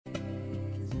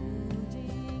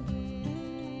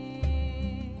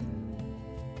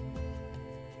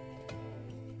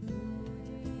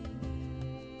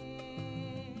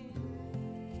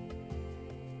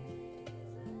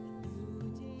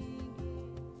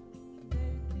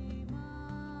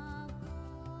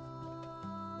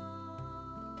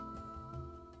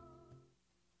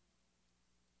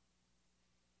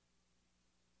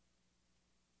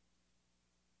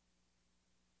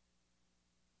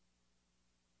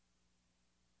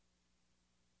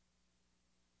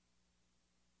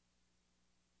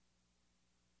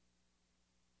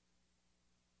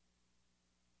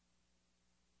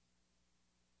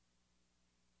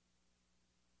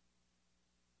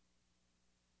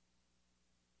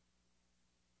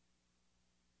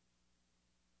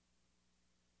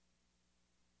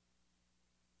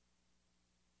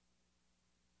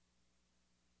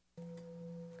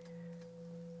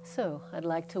So, I'd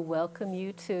like to welcome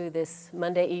you to this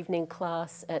Monday evening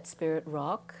class at Spirit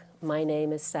Rock. My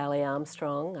name is Sally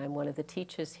Armstrong. I'm one of the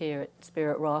teachers here at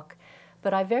Spirit Rock,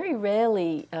 but I very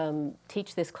rarely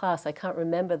teach this class. I can't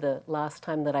remember the last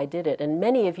time that I did it, and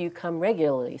many of you come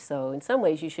regularly, so in some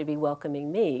ways you should be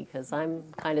welcoming me, because I'm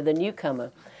kind of the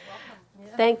newcomer.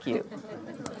 Thank you.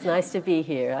 It's nice to be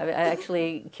here. I'm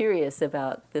actually curious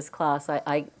about this class.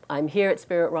 I'm here at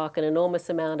Spirit Rock an enormous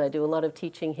amount. I do a lot of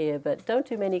teaching here, but don't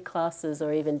do many classes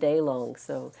or even day long.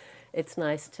 So it's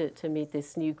nice to meet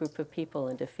this new group of people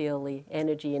and to feel the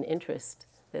energy and interest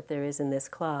that there is in this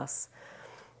class.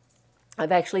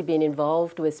 I've actually been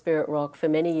involved with Spirit Rock for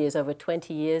many years, over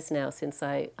 20 years now, since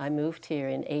I moved here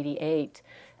in '88.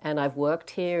 And I've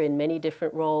worked here in many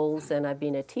different roles, and I've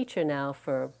been a teacher now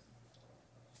for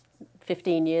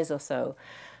 15 years or so,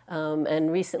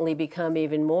 and recently become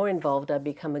even more involved. I've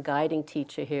become a guiding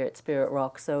teacher here at Spirit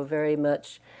Rock, so very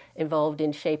much involved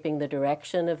in shaping the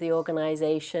direction of the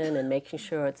organization and making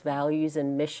sure its values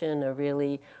and mission are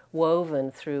really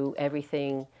woven through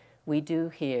everything we do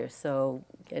here, so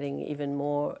getting even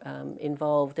more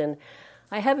involved. And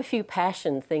I have a few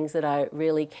passion things that I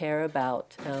really care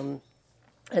about, and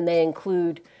they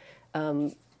include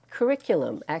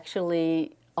curriculum,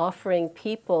 actually offering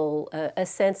people a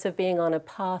sense of being on a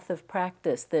path of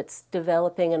practice that's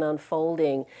developing and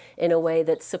unfolding in a way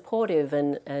that's supportive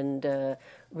and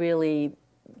really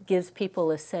gives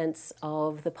people a sense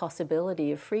of the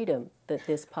possibility of freedom that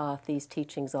this path, these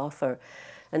teachings offer.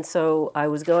 And so I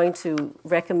was going to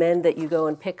recommend that you go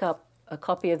and pick up a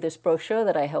copy of this brochure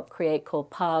that I helped create called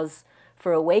Paths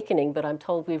for Awakening, but I'm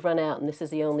told we've run out and this is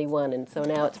the only one, and so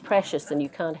now it's precious and you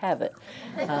can't have it.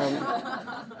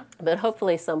 But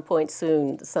hopefully some point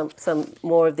soon some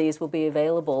more of these will be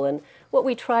available. And what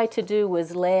we tried to do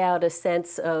was lay out a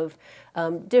sense of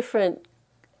different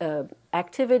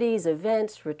activities,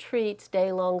 events, retreats,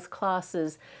 day-longs,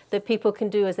 classes that people can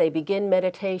do as they begin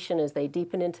meditation, as they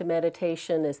deepen into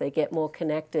meditation, as they get more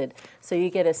connected. So you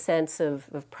get a sense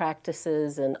of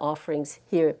practices and offerings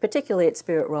here, particularly at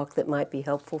Spirit Rock, that might be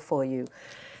helpful for you.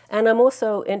 And I'm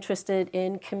also interested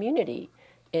in community,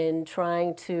 in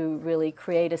trying to really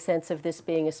create a sense of this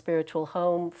being a spiritual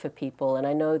home for people. And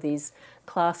I know these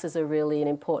classes are really an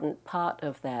important part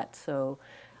of that. So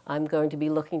I'm going to be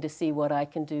looking to see what I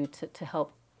can do to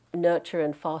help nurture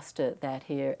and foster that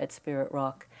here at Spirit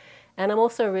Rock. And I'm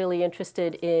also really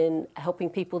interested in helping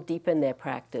people deepen their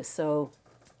practice. So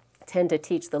I tend to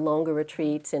teach the longer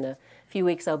retreats. In a few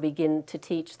weeks I'll begin to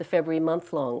teach the February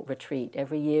month-long retreat.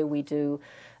 Every year we do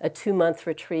a 2-month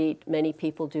retreat. Many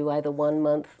people do either 1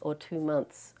 month or 2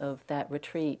 months of that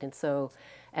retreat. And so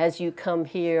as you come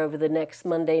here over the next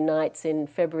Monday nights in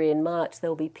February and March,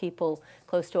 there'll be people,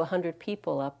 close to 100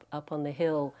 people up on the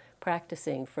hill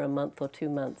practicing for a month or 2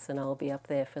 months, and I'll be up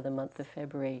there for the month of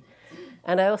February.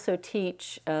 And I also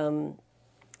teach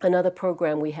another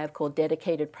program we have called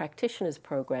Dedicated Practitioners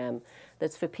Program,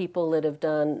 that's for people that have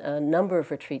done a number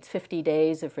of retreats, 50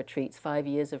 days of retreats, 5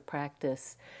 years of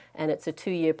practice, and it's a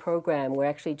 2-year program. We're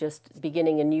actually just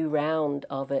beginning a new round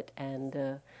of it,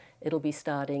 and it'll be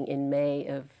starting in May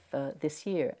of this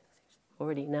year.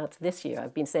 Already, now it's this year.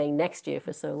 I've been saying next year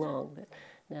for so long, but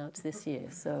now it's this year.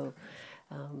 So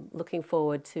looking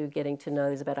forward to getting to know,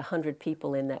 there's about 100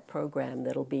 people in that program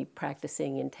that'll be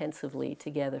practicing intensively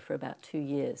together for about 2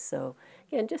 years. So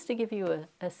again, just to give you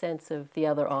a sense of the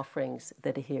other offerings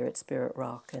that are here at Spirit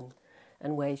Rock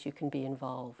and ways you can be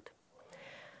involved.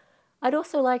 I'd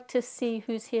also like to see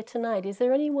who's here tonight. Is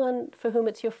there anyone for whom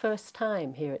it's your first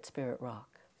time here at Spirit Rock?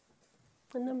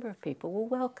 A number of people. Well,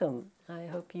 welcome. I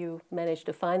hope you managed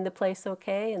to find the place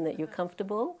okay and that you're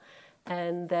comfortable,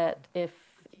 and that if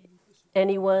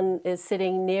anyone is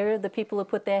sitting near the people who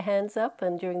put their hands up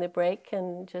and during the break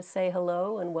can just say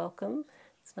hello and welcome.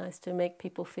 It's nice to make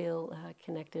people feel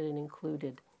connected and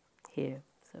included here.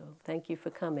 So thank you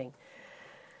for coming.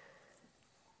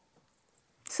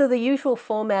 So the usual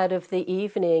format of the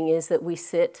evening is that we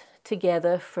sit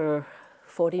together for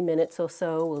 40 minutes or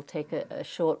so. We'll take a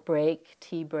short break,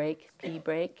 tea break, pee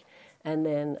break, and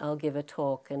then I'll give a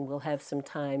talk, and we'll have some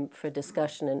time for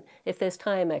discussion. And if there's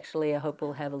time, actually, I hope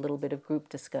we'll have a little bit of group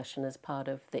discussion as part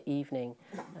of the evening,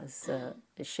 as a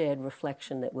shared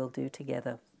reflection that we'll do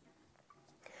together.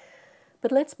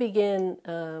 But let's begin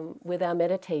with our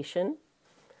meditation.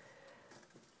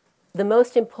 The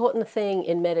most important thing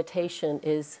in meditation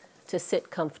is to sit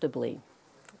comfortably.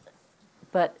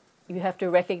 But you have to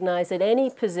recognize that any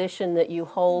position that you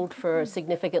hold for a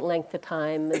significant length of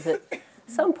time is at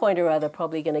some point or other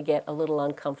probably going to get a little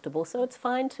uncomfortable. So it's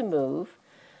fine to move,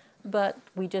 but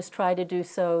we just try to do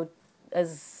so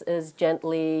as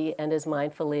gently and as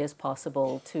mindfully as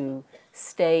possible to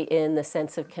stay in the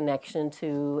sense of connection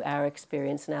to our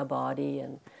experience in our body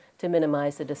and to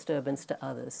minimize the disturbance to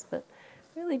others. But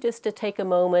really just to take a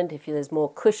moment, if there's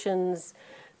more cushions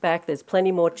back, there's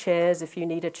plenty more chairs if you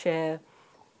need a chair,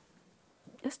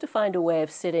 just to find a way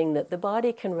of sitting that the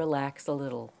body can relax a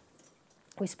little.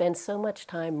 We spend so much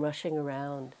time rushing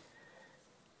around.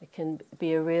 It can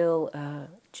be a real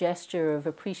gesture of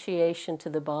appreciation to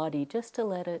the body just to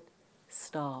let it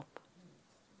stop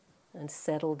and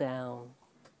settle down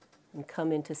and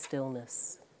come into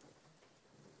stillness.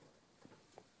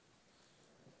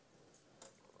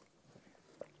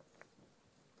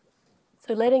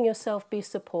 So letting yourself be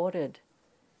supported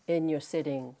in your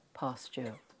sitting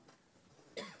posture.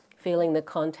 Feeling the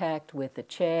contact with the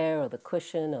chair or the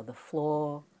cushion or the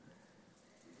floor.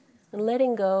 And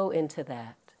letting go into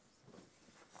that.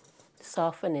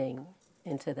 Softening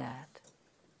into that.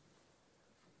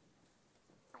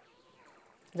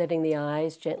 Letting the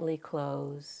eyes gently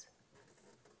close.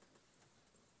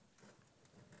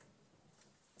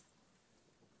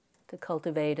 To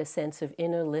cultivate a sense of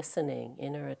inner listening,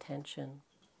 inner attention.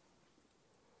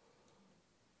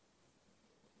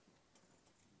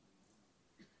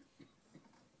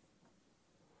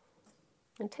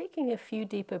 And taking a few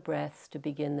deeper breaths to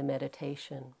begin the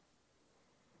meditation.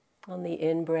 On the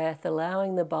in-breath,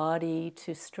 allowing the body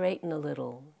to straighten a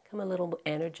little, become a little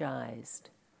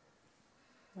energized.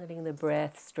 Letting the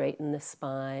breath straighten the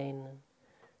spine,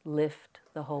 lift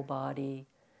the whole body.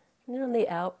 And then on the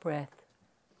out-breath,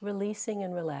 releasing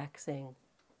and relaxing.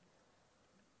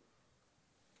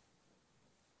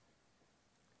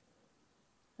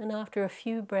 And after a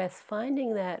few breaths,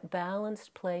 finding that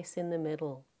balanced place in the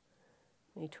middle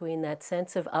between that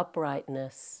sense of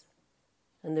uprightness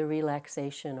and the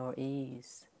relaxation or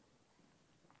ease.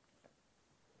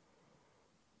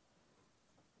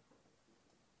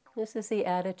 This is the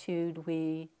attitude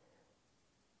we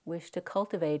wish to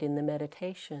cultivate in the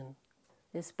meditation,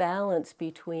 this balance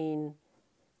between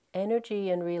energy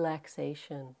and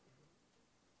relaxation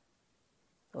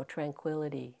or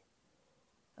tranquility,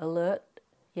 alert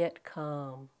yet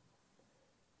calm.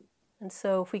 And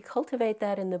so if we cultivate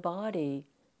that in the body,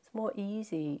 it's more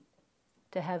easy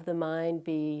to have the mind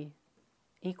be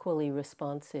equally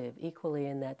responsive, equally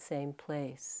in that same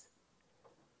place.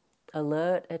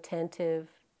 Alert, attentive,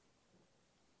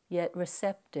 yet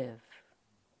receptive,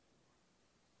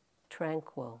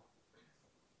 tranquil.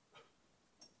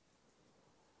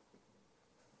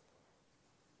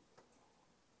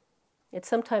 It's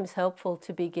sometimes helpful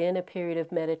to begin a period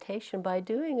of meditation by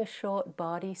doing a short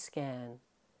body scan,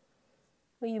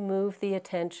 where you move the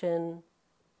attention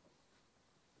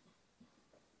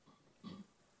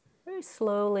very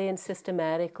slowly and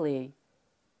systematically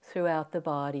throughout the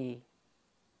body,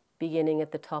 beginning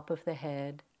at the top of the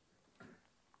head,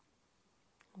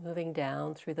 moving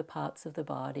down through the parts of the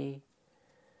body,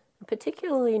 and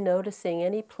particularly noticing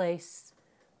any place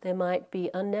there might be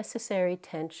unnecessary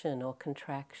tension or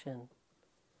contraction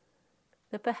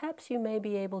that perhaps you may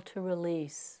be able to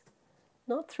release,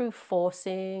 not through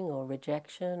forcing or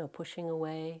rejection or pushing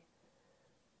away,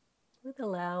 with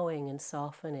allowing and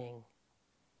softening.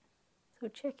 So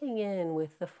checking in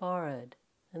with the forehead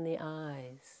and the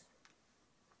eyes,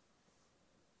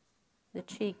 the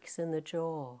cheeks and the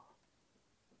jaw.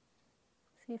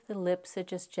 See if the lips are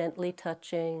just gently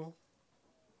touching,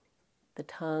 the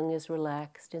tongue is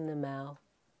relaxed in the mouth,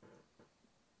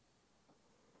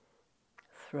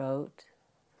 throat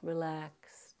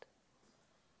relaxed,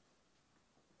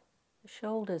 the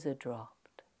shoulders are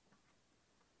dropped.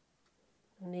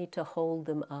 No need to hold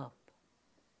them up.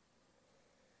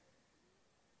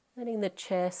 Letting the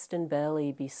chest and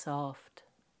belly be soft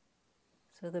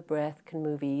so the breath can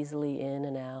move easily in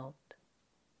and out.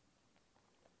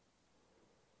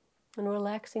 And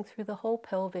relaxing through the whole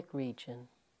pelvic region.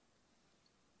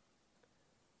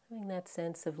 Having that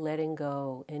sense of letting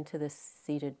go into the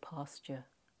seated posture.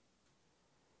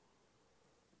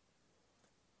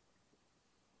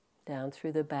 Down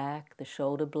through the back, the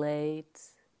shoulder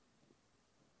blades,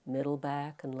 middle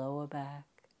back and lower back.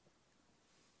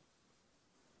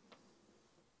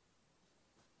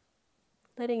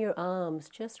 Letting your arms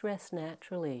just rest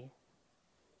naturally,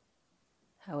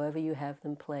 however you have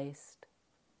them placed.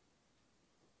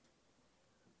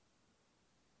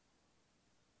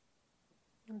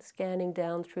 And scanning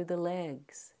down through the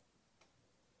legs.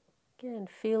 Again,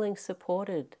 feeling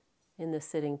supported in the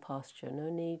sitting posture. No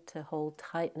need to hold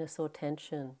tightness or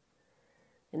tension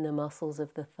in the muscles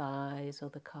of the thighs or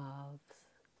the calves.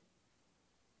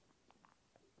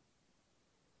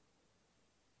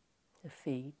 The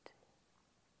feet.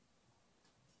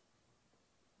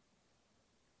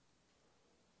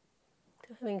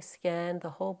 So having scanned the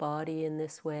whole body in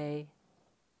this way,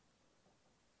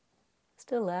 just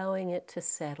allowing it to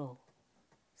settle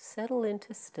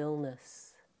into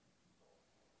stillness.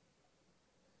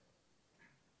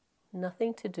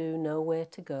 Nothing to do, nowhere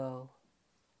to go.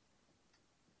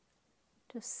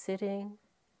 Just sitting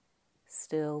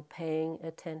still, paying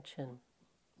attention.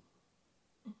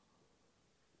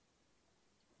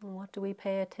 And what do we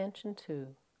pay attention to?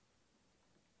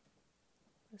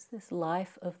 It's this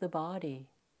life of the body,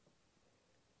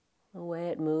 the way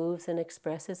it moves and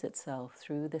expresses itself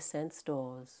through the sense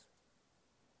doors.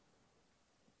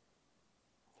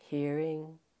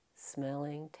 Hearing,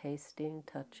 smelling, tasting,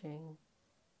 touching.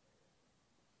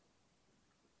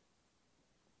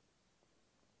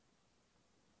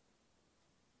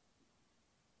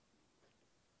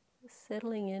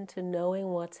 Settling into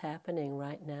knowing what's happening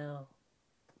right now.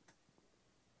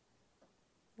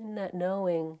 In that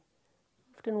knowing,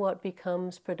 often what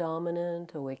becomes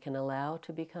predominant, or we can allow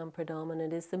to become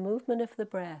predominant, is the movement of the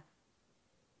breath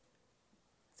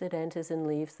as it enters and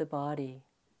leaves the body.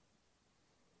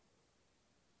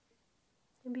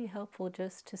 It can be helpful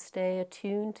just to stay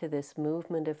attuned to this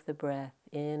movement of the breath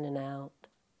in and out.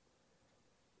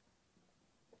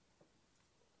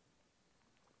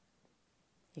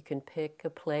 You can pick a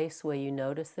place where you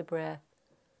notice the breath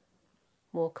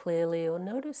more clearly, or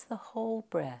notice the whole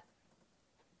breath.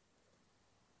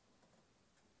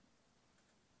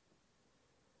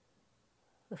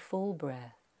 The full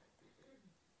breath.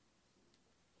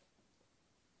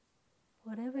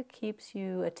 Whatever keeps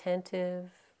you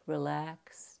attentive,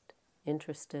 relaxed,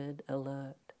 interested,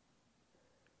 alert.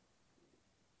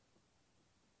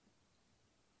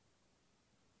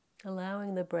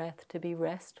 Allowing the breath to be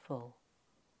restful.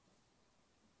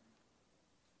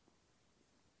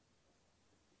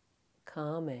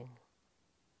 Calming.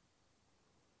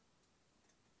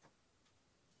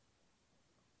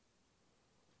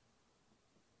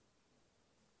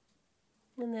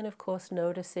 And then, of course,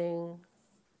 noticing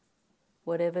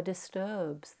whatever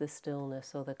disturbs the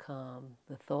stillness or the calm,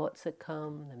 the thoughts that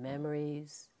come, the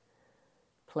memories,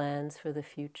 plans for the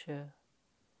future,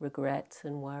 regrets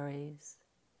and worries.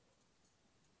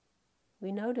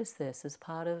 We notice this as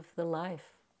part of the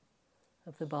life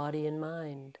of the body and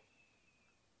mind.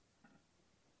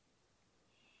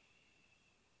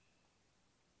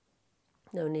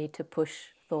 No need to push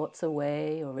thoughts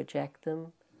away or reject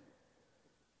them.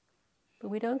 But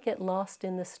we don't get lost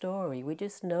in the story. We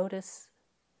just notice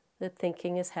that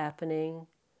thinking is happening,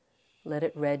 let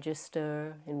it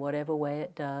register in whatever way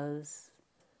it does,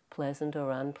 pleasant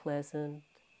or unpleasant,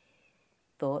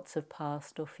 thoughts of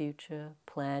past or future,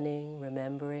 planning,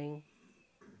 remembering.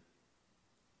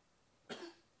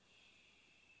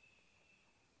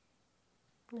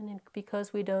 And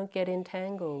because we don't get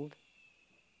entangled,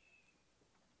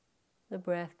 the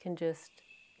breath can just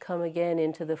come again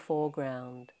into the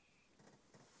foreground.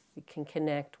 We can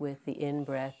connect with the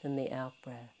in-breath and the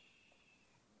out-breath.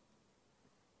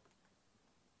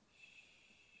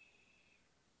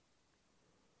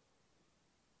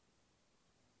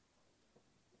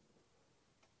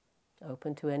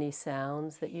 Open to any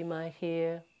sounds that you might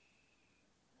hear.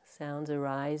 Sounds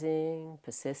arising,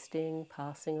 persisting,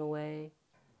 passing away.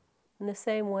 In the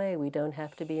same way, we don't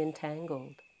have to be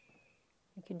entangled.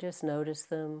 We can just notice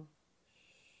them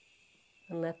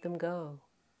and let them go.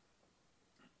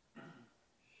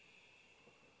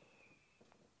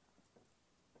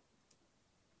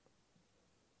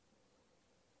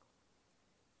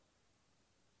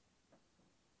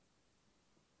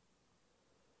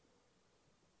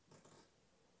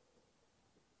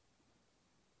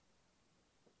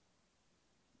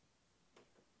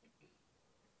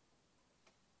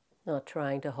 Not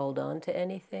trying to hold on to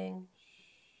anything,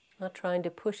 not trying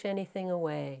to push anything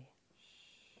away.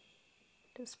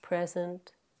 Just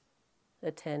present,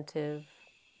 attentive,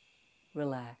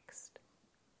 relaxed.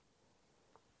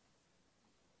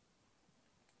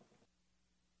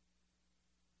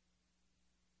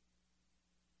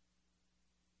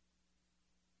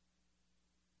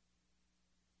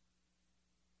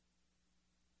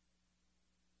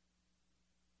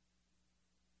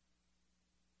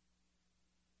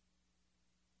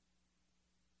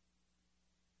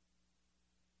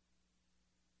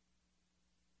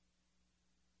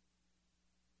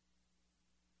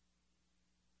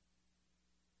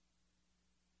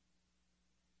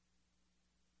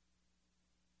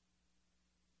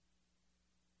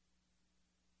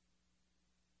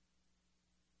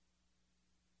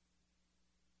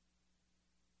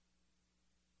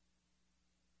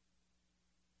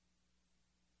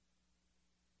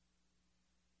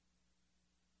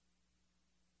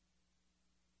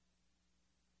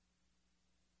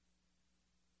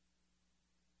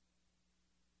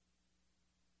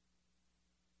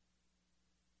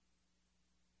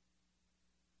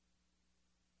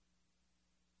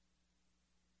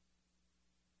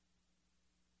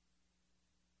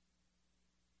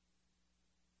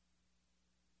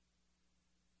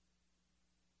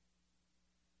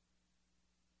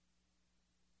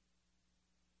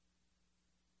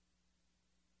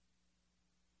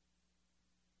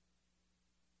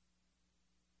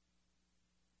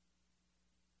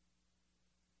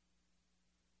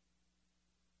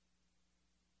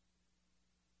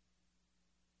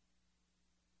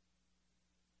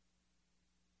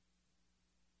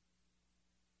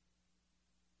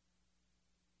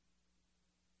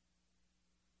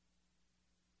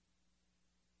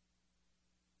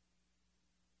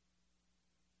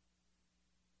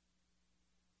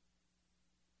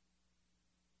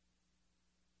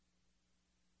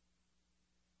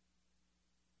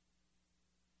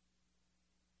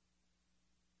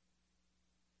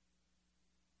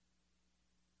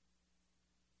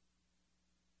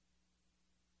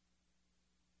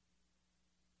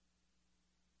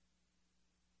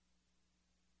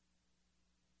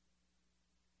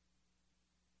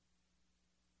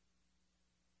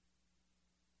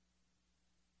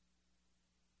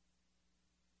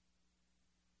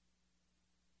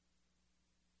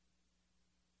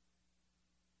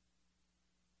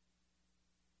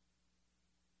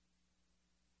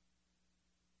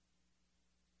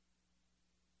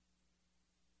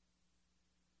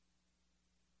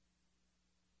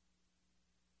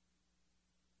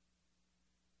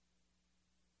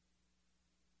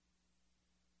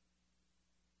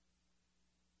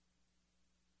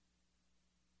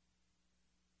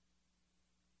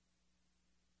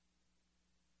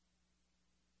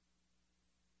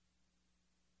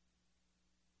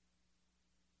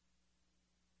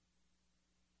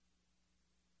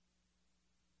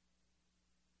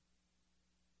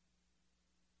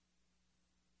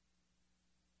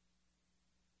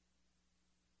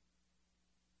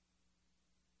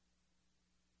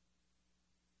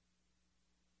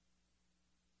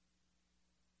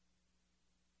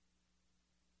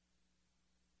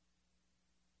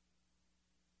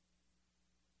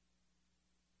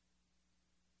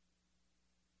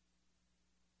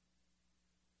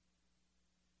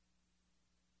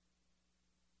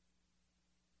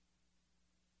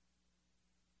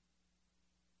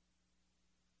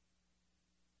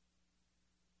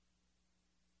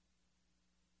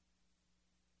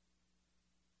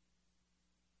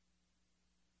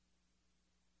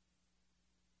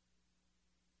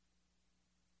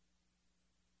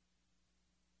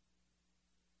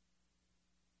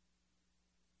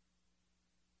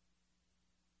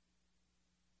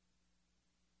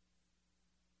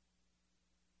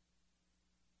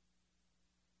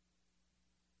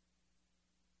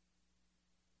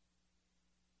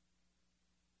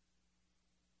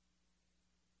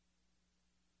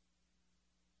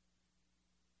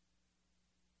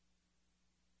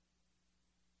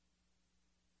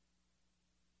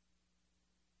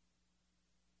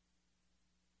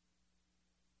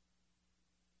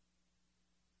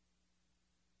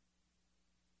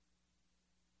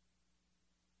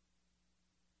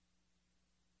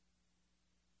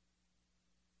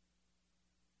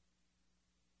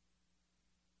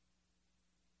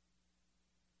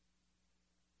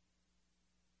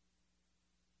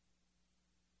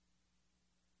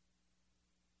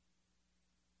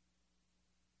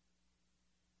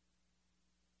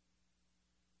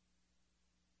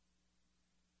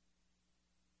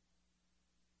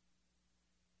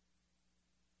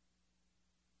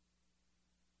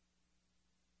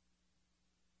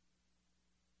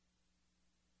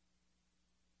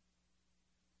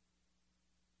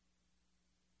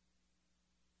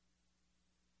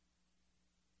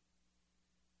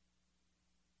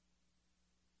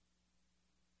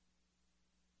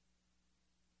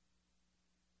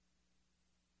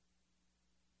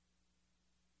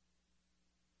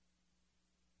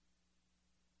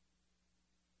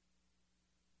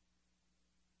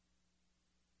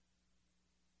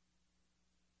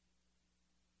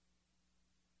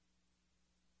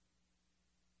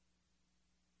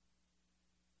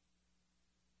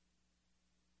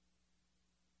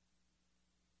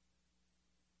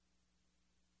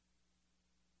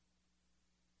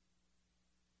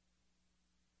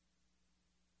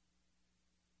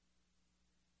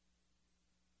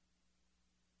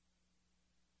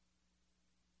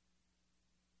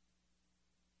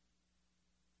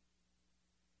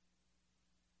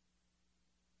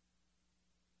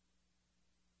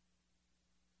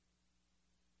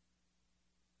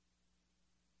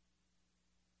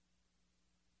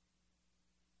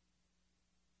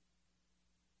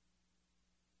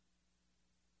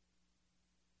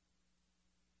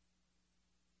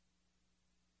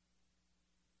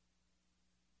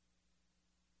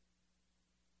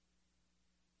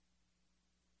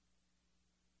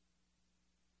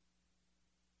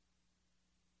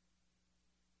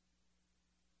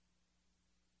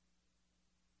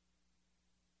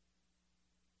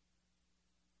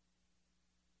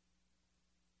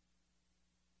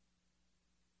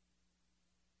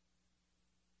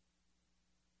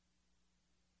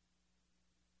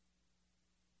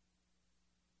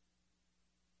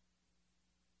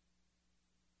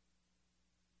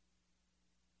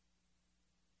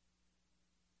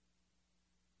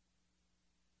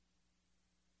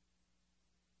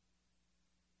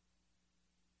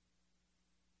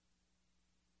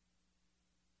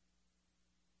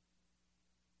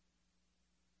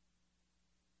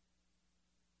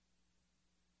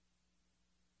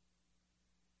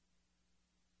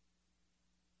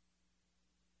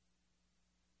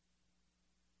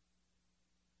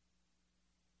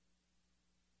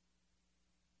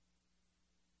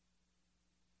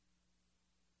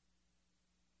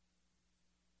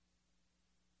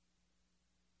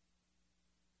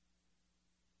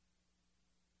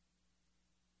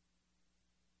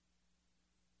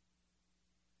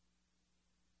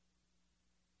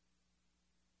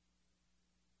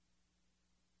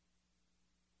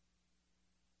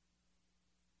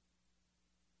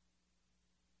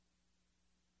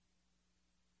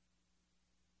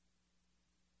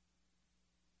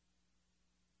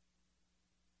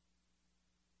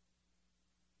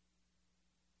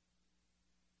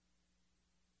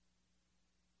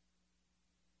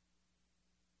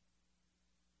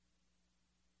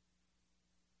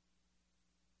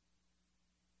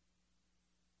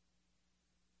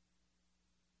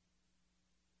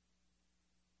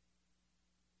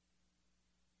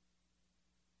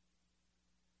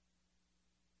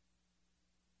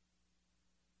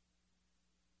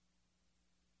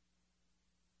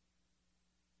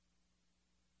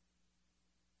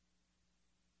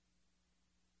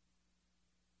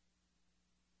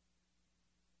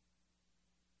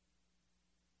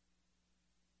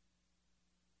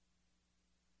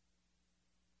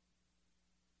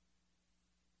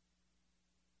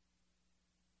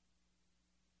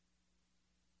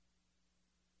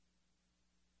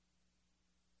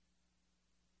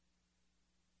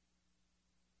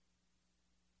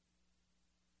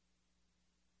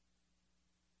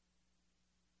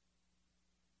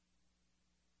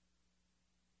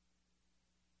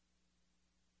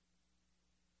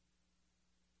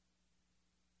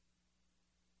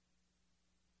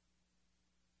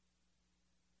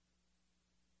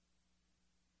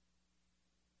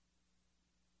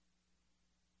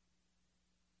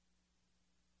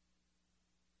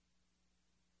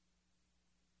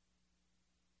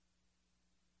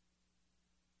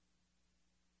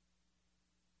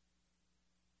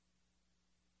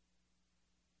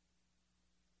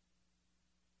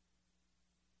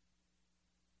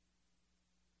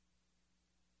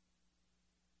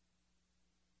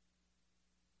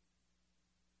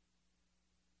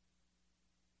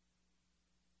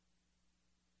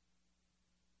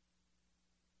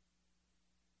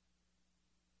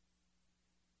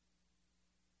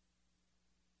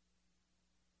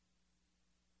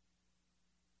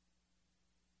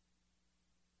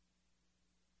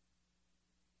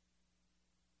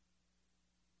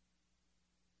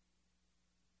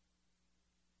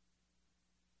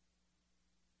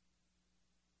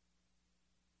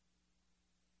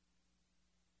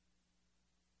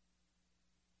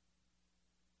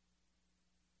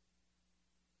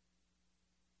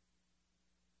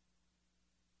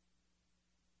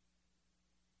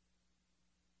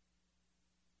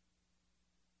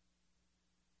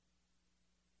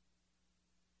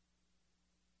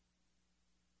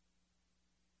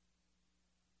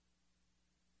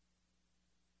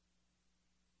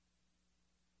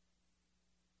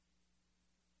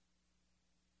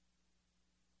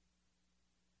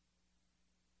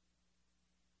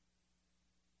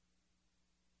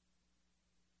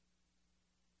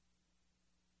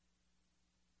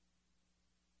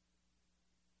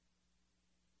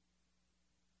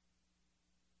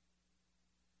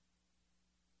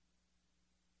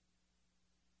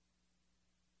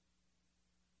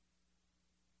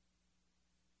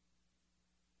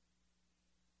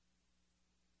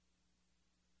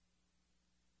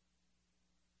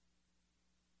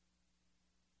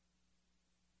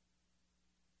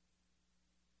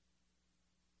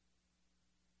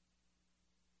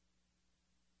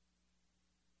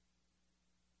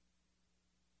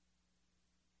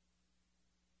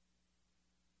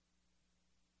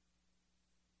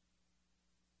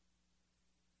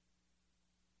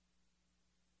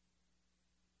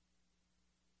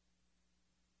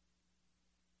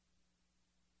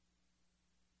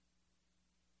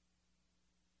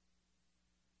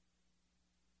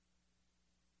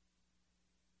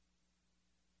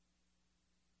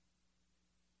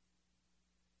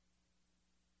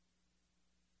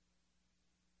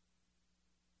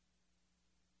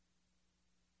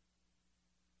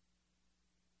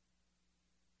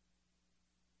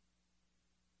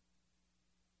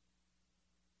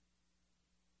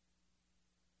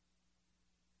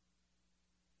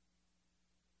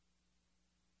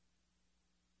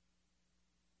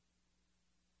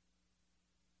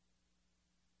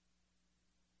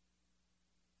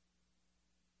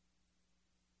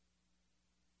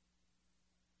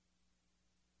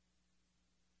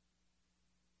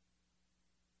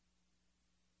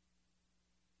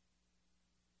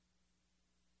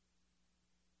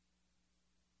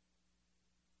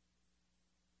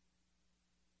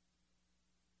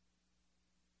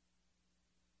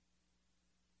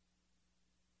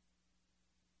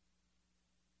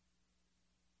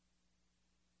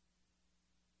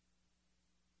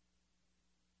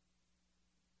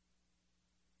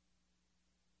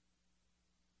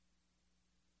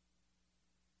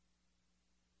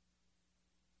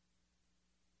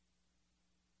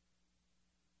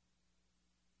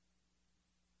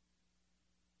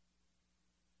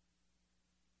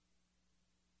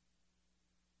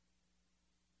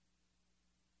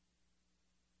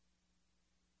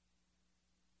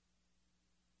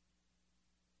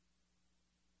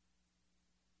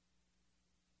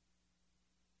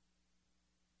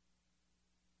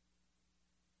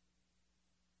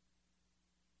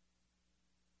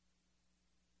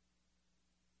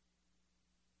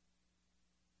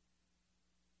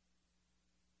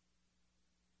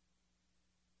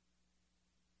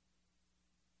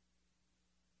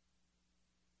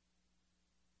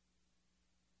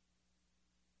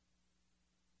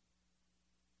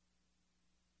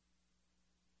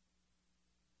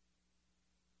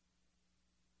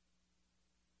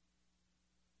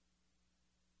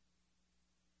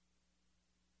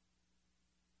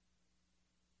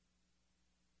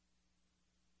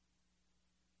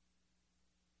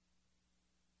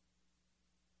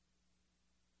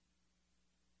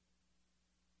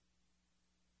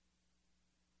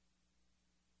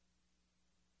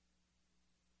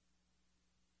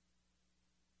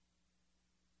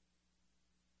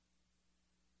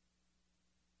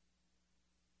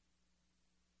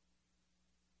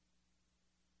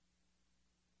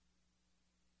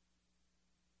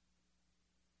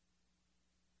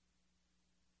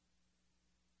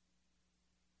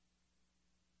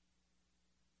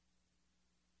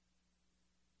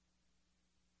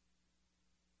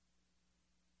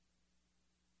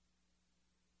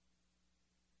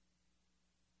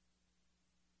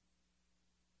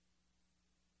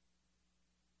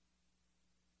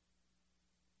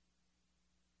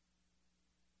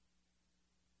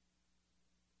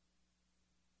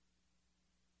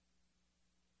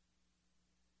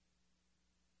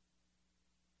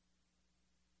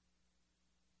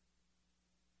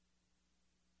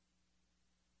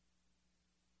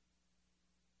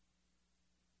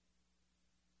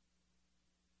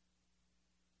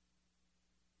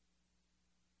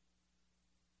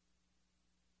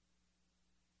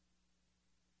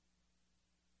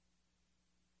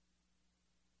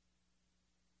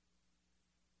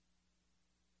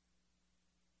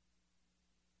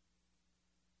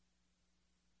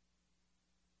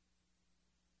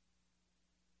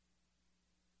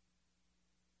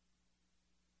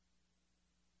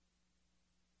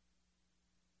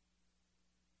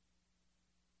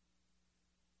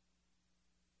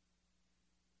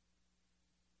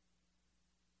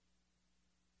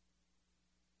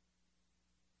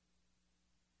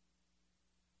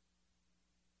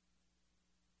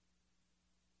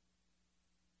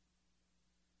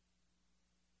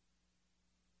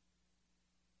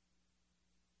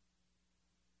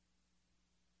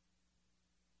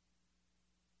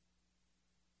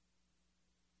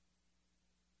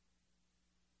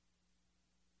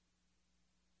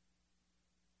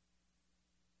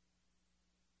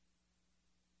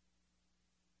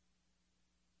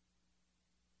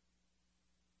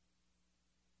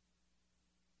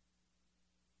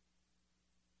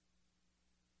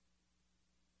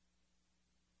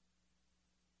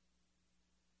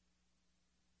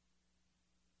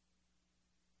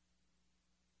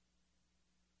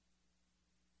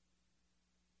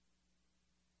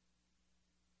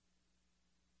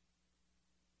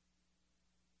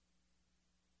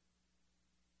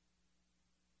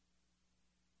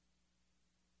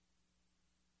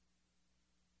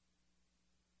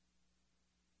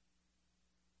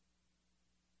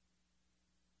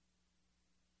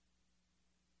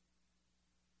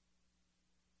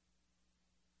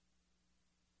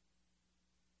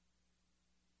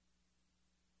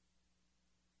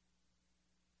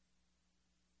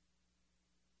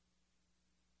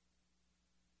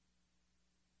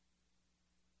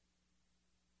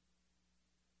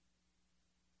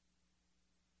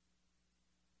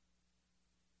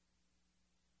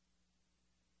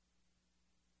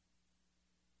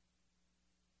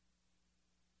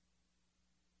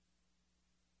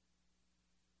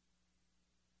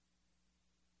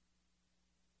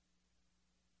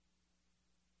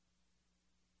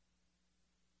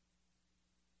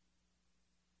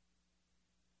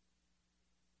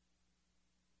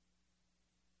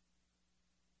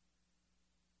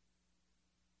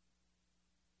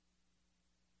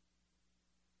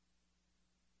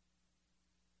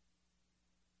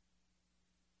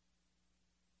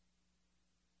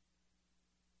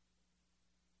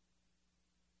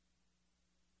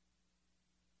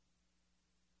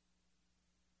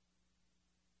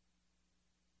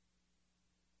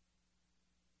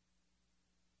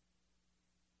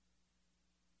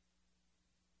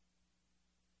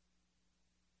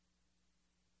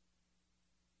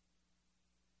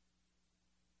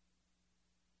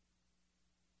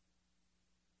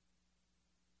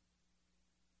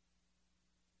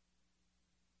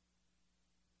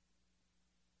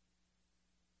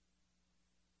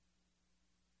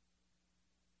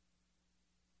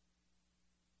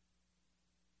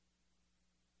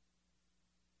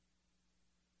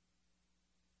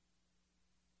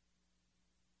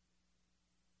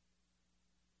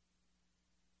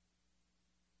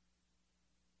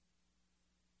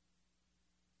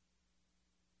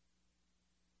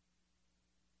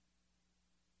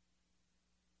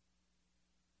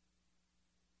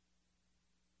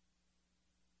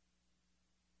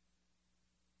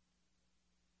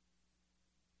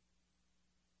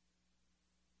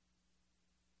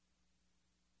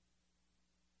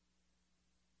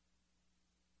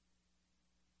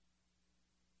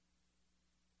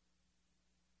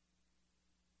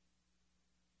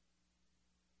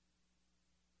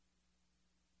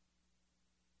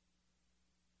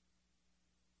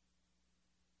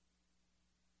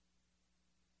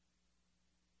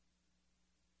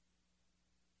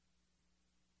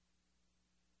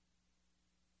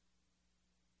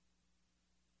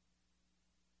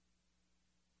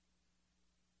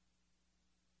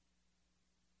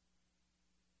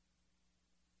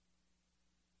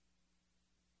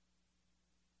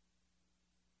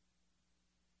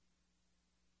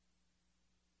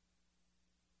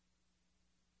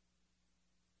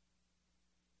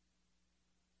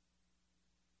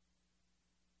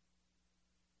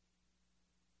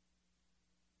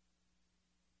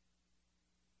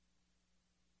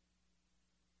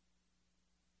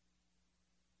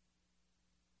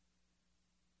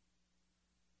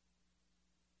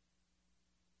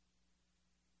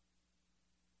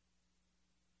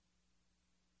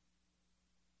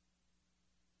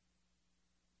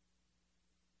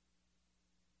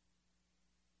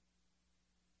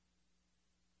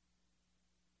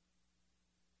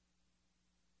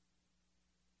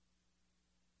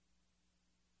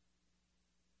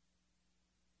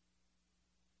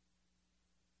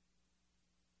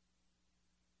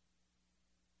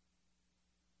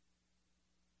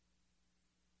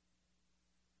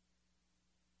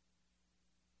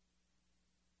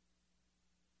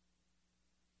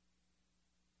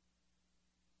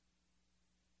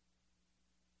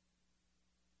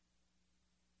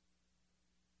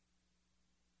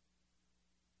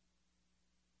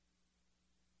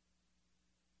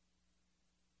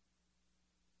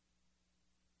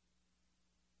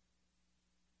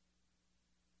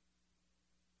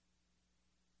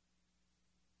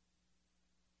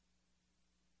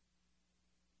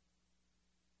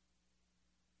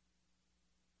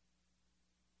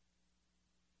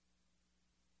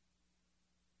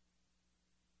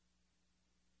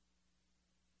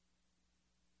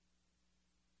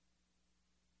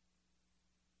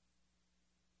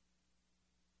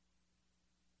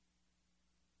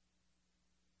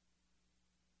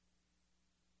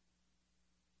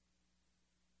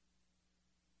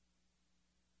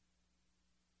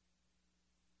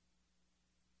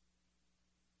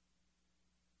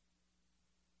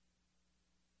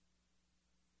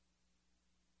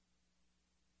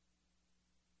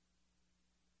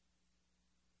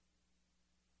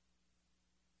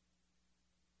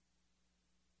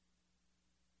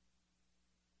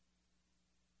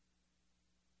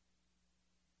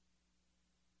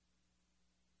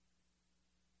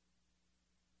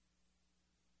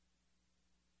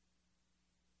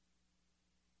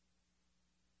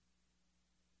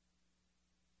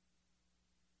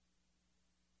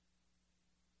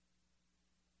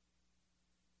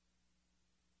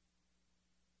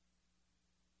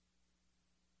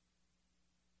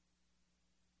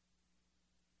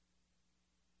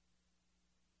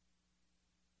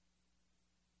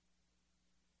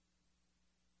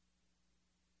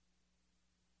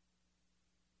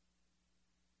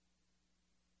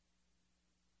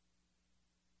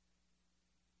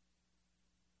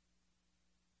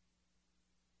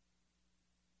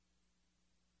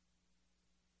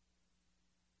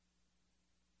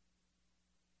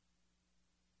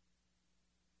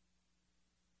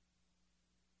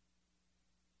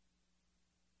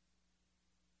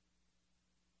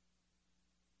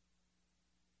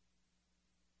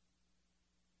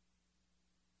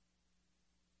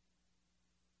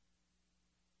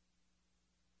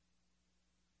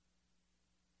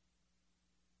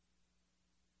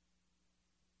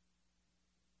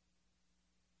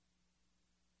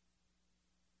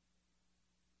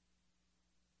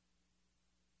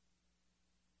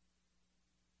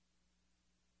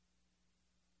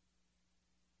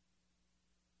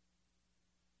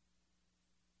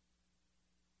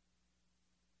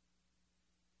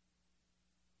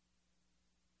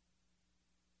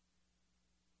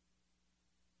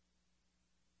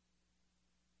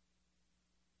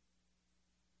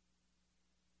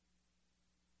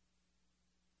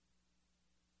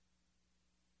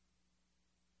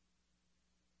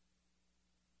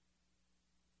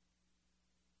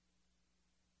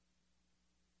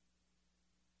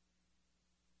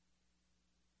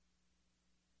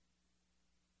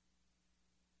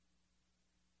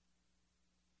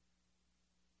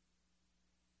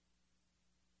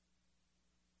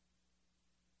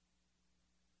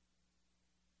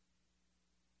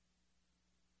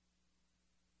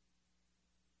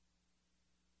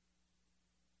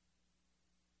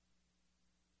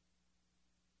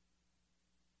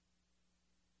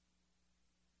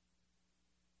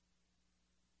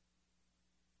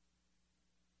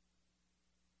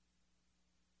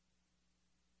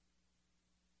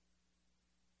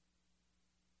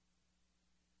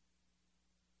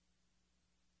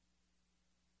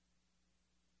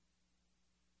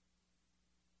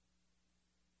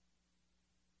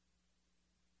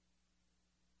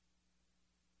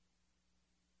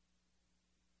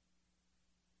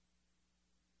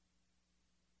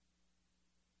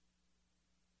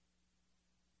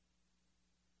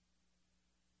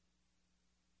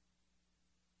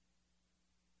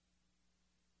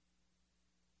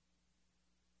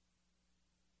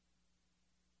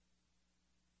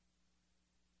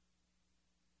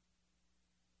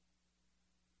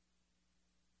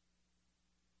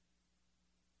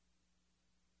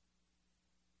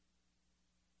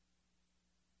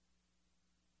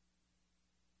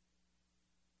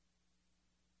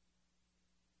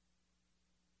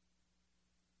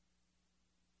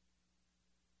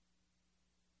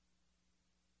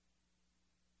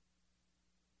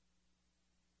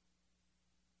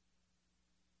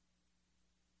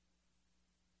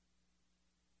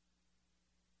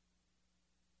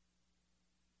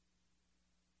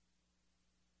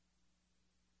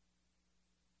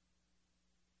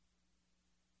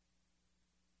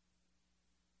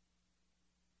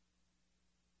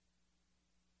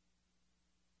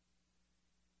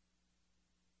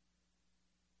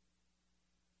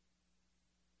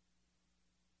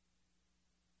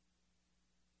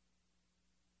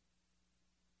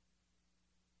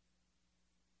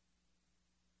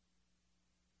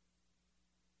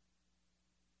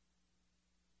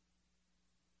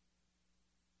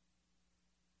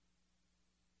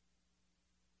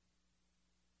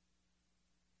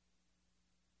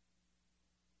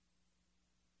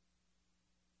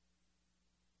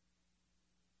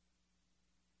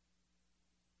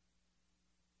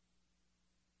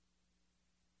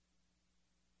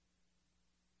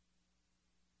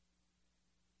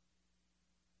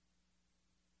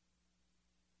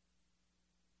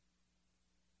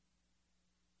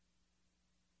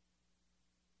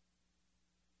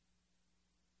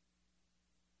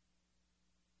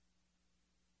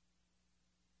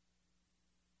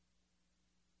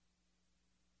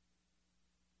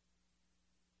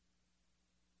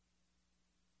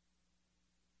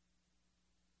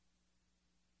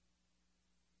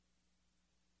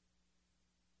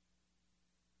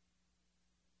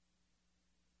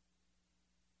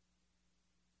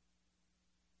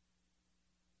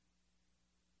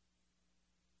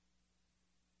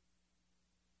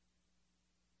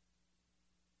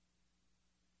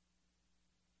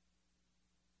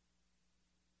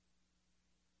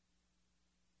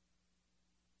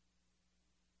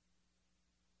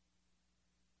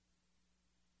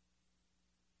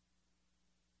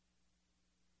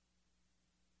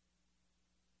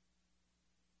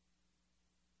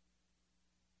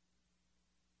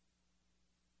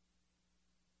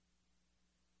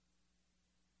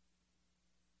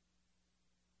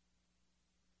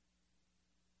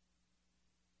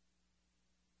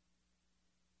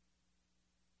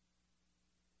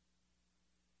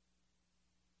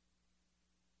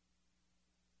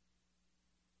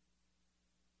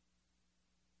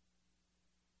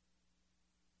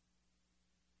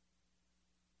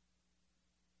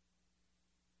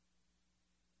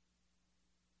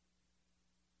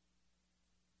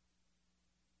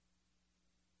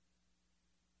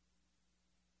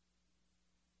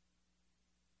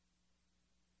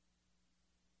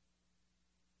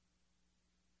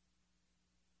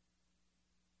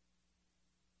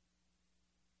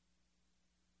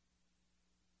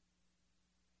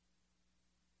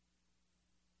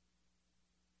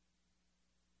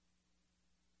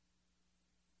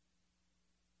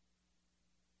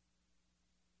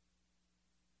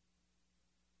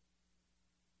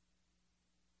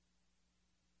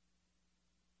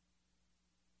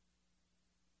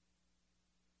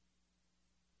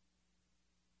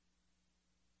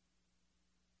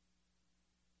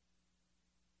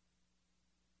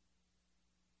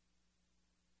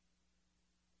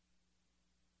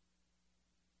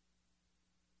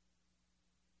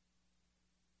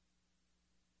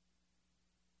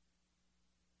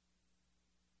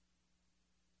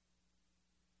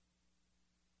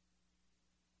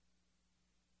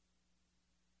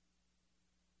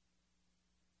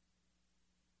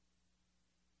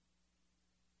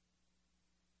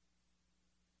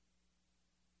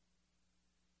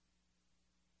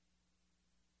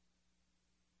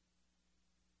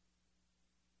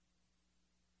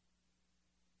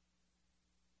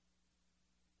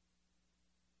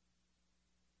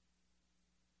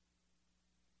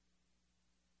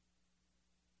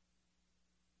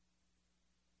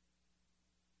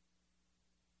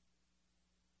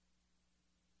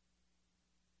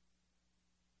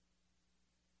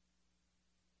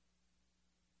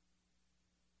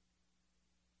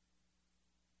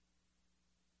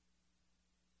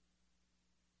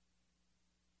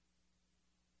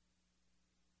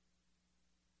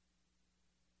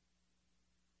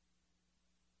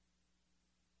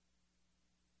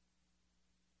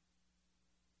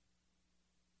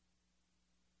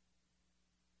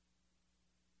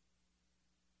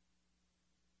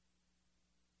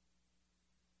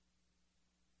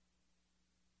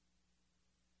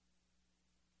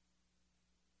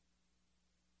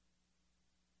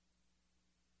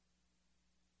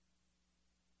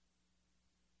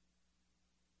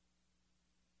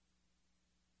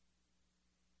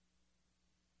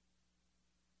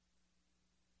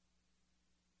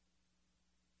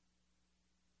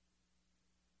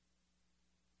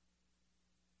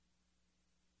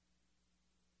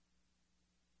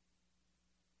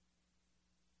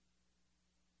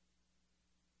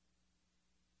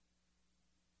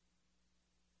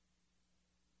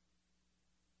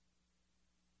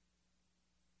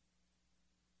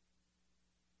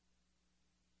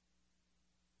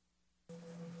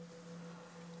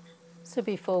 So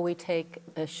before we take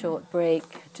a short break,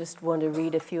 just want to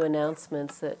read a few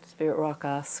announcements that Spirit Rock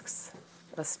asks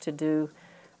us to do.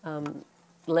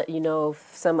 Let you know of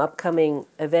some upcoming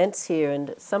events here,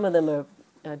 and some of them are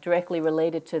directly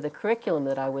related to the curriculum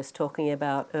that I was talking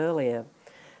about earlier.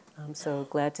 I'm so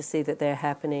glad to see that they're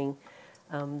happening.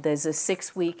 There's a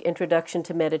 6-week introduction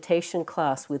to meditation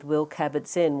class with Will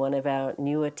Kabat-Zinn, one of our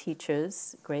newer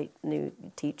teachers, great new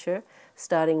teacher,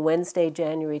 starting Wednesday,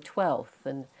 January 12th.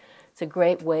 And it's a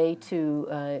great way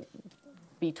to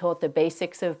be taught the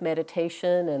basics of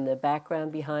meditation and the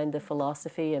background behind the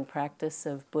philosophy and practice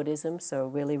of Buddhism, so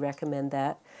really recommend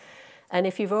that. And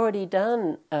if you've already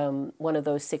done one of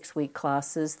those 6-week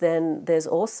classes, then there's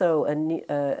also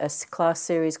a class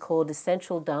series called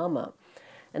Essential Dharma.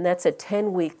 And that's a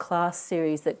 10-week class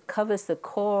series that covers the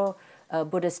core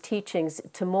Buddhist teachings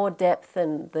to more depth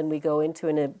than we go into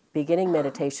in a beginning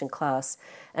meditation class.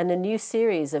 And a new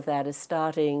series of that is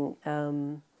starting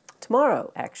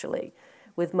tomorrow, actually,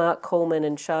 with Mark Coleman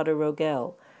and Shada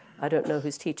Rogel. I don't know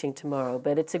who's teaching tomorrow,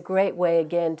 but it's a great way,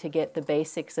 again, to get the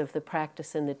basics of the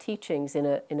practice and the teachings in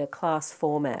a class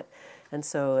format. And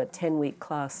so a 10-week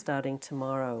class starting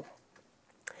tomorrow.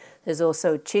 There's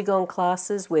also Qigong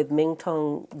classes with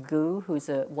Mingtong Gu, who's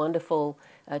a wonderful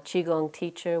Qigong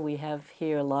teacher we have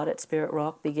here a lot at Spirit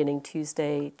Rock, beginning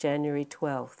Tuesday, January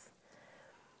 12th.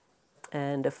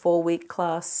 And a 4-week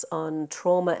class on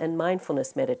trauma and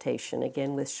mindfulness meditation,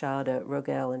 again with Shada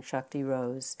Rogel and Shakti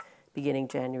Rose, beginning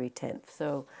January 10th.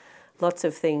 So lots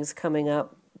of things coming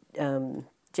up.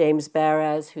 James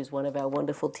Baraz, who's one of our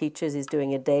wonderful teachers, is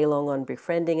doing a day-long on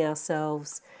befriending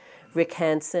ourselves. Rick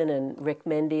Hansen and Rick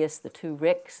Mendius, the two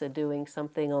Ricks, are doing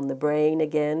something on the brain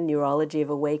again, neurology of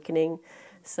awakening.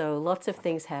 So lots of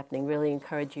things happening. Really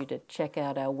encourage you to check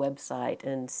out our website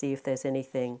and see if there's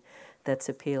anything that's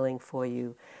appealing for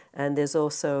you. And there's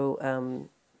also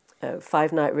a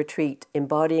 5-night retreat,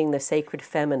 Embodying the Sacred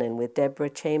Feminine, with Deborah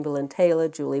Chamberlain-Taylor,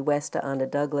 Julie Wester, Anna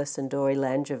Douglas, and Dori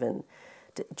Langevin,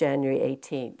 January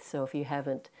 18th. So if you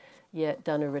haven't yet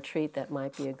done a retreat, that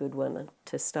might be a good one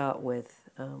to start with.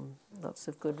 Lots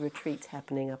of good retreats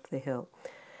happening up the hill.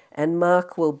 And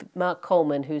Mark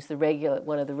Coleman, who's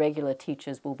one of the regular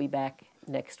teachers, will be back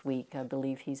next week. I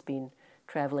believe he's been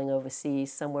traveling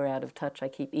overseas, somewhere out of touch. I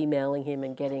keep emailing him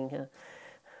and getting a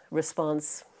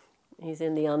response. He's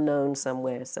in the unknown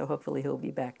somewhere, so hopefully he'll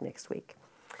be back next week.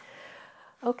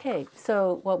 Okay,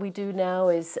 so what we do now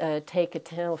is take a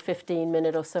 10 or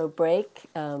 15-minute or so break,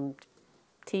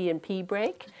 T&P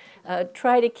break.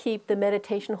 Try to keep the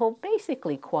meditation hall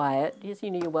basically quiet.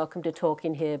 You're welcome to talk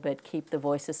in here, but keep the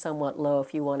voices somewhat low.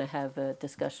 If you want to have a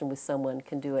discussion with someone,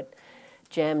 can do it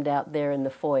jammed out there in the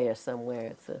foyer somewhere.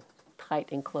 It's a tight,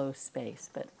 enclosed space.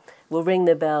 But we'll ring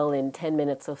the bell in 10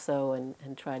 minutes or so and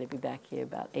try to be back here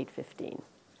about 8:15.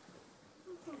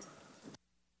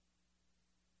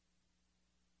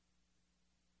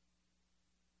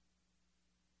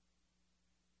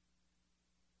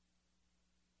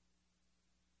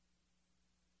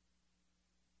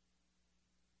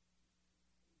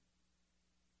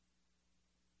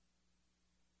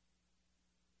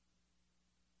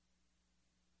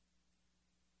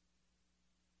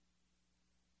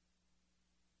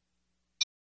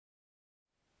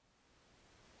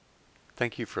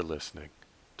 Thank you for listening.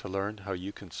 To learn how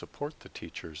you can support the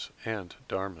teachers and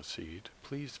Dharma Seed,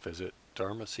 please visit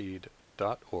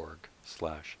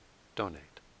dharmaseed.org/donate.